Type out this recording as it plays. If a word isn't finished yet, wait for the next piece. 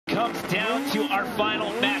comes down to our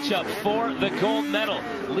final matchup for the gold medal.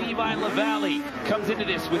 Levi LaVallee comes into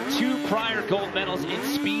this with 2 prior gold medals in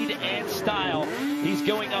speed and style. He's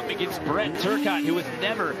going up against Brett Turcotte, who has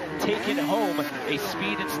never taken home a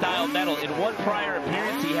speed and style medal. In one prior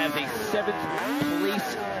appearance, he has a 7th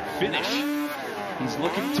place finish. He's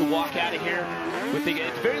looking to walk out of here with,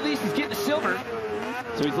 at the very least, he's getting a silver.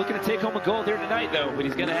 So he's looking to take home a gold here tonight, though, but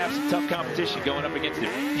he's going to have some tough competition going up against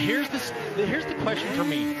him. Here's the question for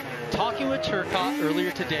me. Talking with Turcotte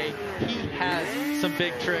earlier today, he has some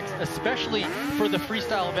big tricks, especially for the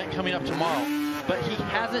freestyle event coming up tomorrow. But he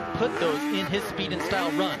hasn't put those in his speed and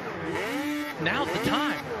style run. Now's the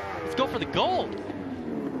time. Let's go for the gold.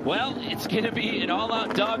 Well, it's going to be an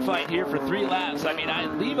all-out dogfight here for 3 laps. I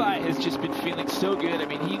mean, Levi has just been feeling so good. I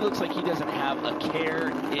mean, he looks like he doesn't have a care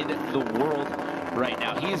in the world right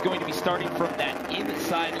now. He is going to be starting from that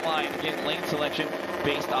inside line. Again, lane selection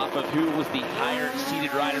based off of who was the higher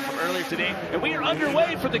seated rider from earlier today. And we are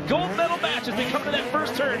underway for the gold medal match as they come to that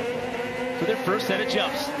first turn for their first set of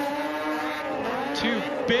jumps. 2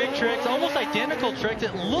 big tricks, almost identical tricks.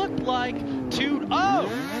 It looked like 2.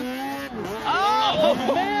 Oh,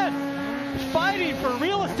 man! Fighting for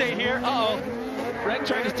real estate here. Brett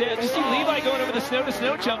trying to stand. Just see Levi going over the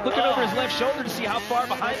snow-to-snow jump, looking over his left shoulder to see how far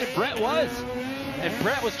behind him Brett was. And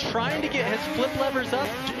Brett was trying to get his flip levers up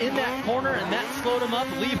in that corner, and that slowed him up.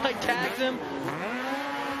 Levi tags him.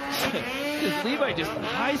 Levi just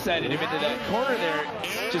high-sided him into that corner there.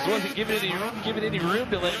 Just wasn't giving any room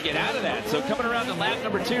to let him get out of that. So coming around to lap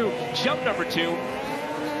number 2, jump number 2.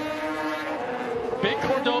 Big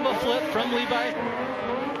Cordova flip from Levi.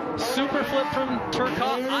 Super flip from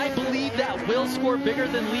Turcotte. I believe that will score bigger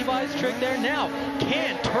than Levi's trick there. Now,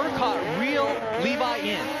 can Turcotte reel Levi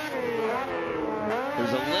in?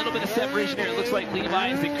 There's a little bit of separation here. It looks like Levi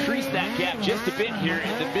has increased that gap just a bit here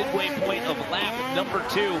in the midway point of lap number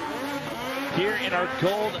 2 here in our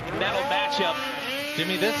gold medal matchup.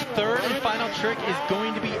 Jimmy, this third and final trick is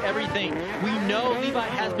going to be everything. We know Levi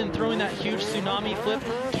has been throwing that huge tsunami flip.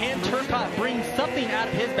 Can Turcotte bring something out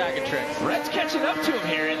of his bag of tricks? Brett's catching up to him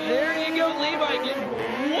here, and there you go, Levi getting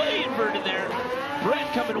way inverted there.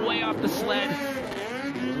 Brett coming way off the sled.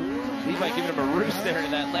 Levi giving him a roost there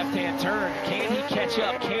in that left-hand turn. Can he catch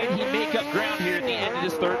up? Can he make up ground here at the end of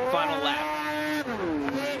this third and final lap?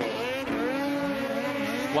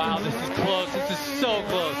 Wow, this is close. This is so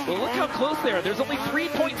close. Well, look how close they are. There's only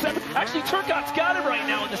 3.7. Actually, Turcotte's got him right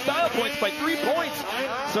now in the style points by 3 points.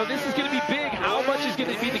 So this is going to be big. How much is going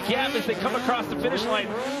to be the gap as they come across the finish line?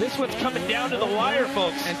 This one's coming down to the wire,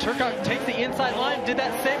 folks. And Turcotte takes the inside line, did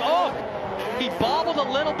that same. Oh, he bobbled a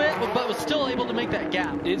little bit, but was still able to make that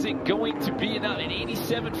gap. Is it going to be an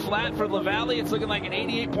 87 flat for LaVallee? It's looking like an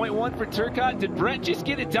 88.1 for Turcotte. Did Brett just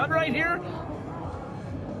get it done right here?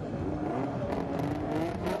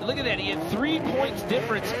 Look at that, he had 3 points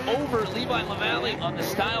difference over Levi LaVallee on the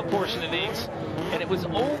style portion of things, and it was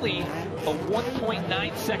only a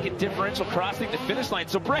 1.9 second differential crossing the finish line.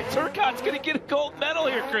 So Brett Turcotte's going to get a gold medal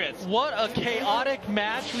here, Chris. What a chaotic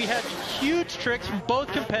match. We had huge tricks from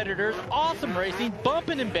both competitors, awesome racing,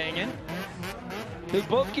 bumping and banging. They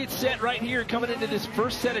both get set right here coming into this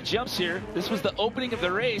first set of jumps here. This was the opening of the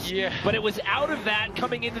race, but it was out of that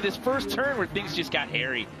coming into this first turn where things just got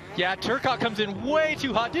hairy. Yeah, Turcotte comes in way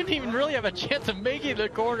too hot. Didn't even really have a chance of making the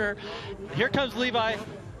corner. Here comes Levi,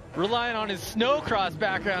 relying on his snowcross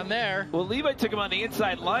background there. Well, Levi took him on the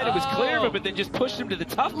inside line. It was clear, but then just pushed him to the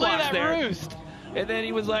tough box there. Roost. And then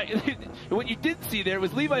he was like, what you didn't see there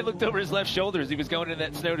was Levi looked over his left shoulder as he was going in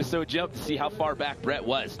that snow-to-snow jump to see how far back Brett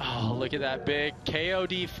was. Oh, look at that big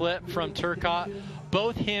KOD flip from Turcotte.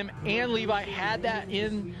 Both him and Levi had that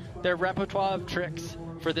in their repertoire of tricks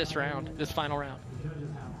for this round, this final round.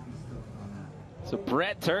 So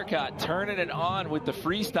Brett Turcotte turning it on with the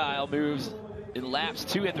freestyle moves in laps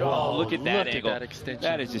 2 and 3. Oh, look at that angle. That extension.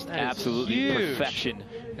 That is just absolutely perfection.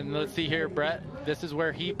 And let's see here, Brett. This is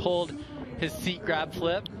where he pulled his seat grab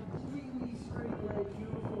flip.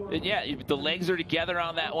 And yeah, the legs are together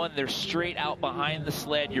on that one. They're straight out behind the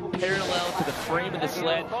sled. You're parallel to the frame of the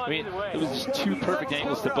sled. I mean, it was just 2 perfect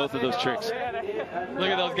angles to both of those tricks. Look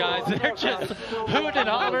at those guys. They're just hooting and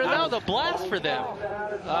hollering. That was a blast for them.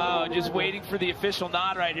 Oh, just waiting for the official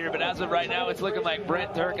nod right here. But as of right now, it's looking like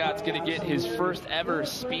Brett Turcotte's going to get his first ever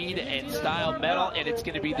speed and style medal, and it's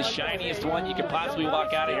going to be the shiniest one you could possibly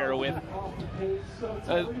walk out of here with.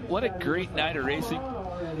 What a great night of racing.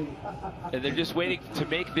 And they're just waiting to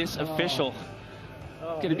make this official.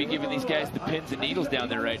 Going to be giving these guys the pins and needles down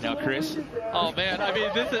there right now, Chris. Oh man, I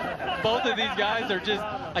mean, this is, both of these guys are just,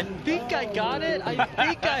 I think I got it. I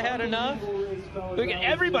think I had enough. Look at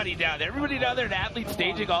everybody down there. Everybody down there in athlete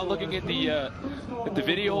staging, all looking at the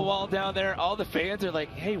video wall down there. All the fans are like,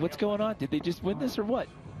 hey, what's going on? Did they just win this or what?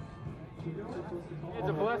 It's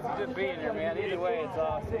a blessing just being here, man. Either way, it's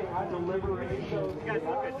awesome. You guys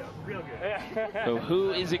look good, though. Real good. So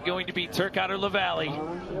who is it going to be, Turcotte or LaVallee?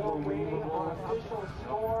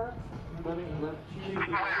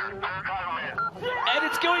 And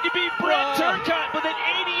it's going to be Brett Turcotte with an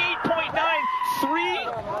 88.9,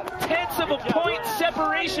 3/10 of a point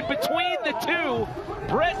separation between the two.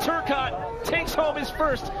 Brett Turcotte takes home his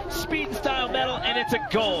first speed and style medal, and it's a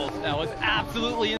gold. That was absolutely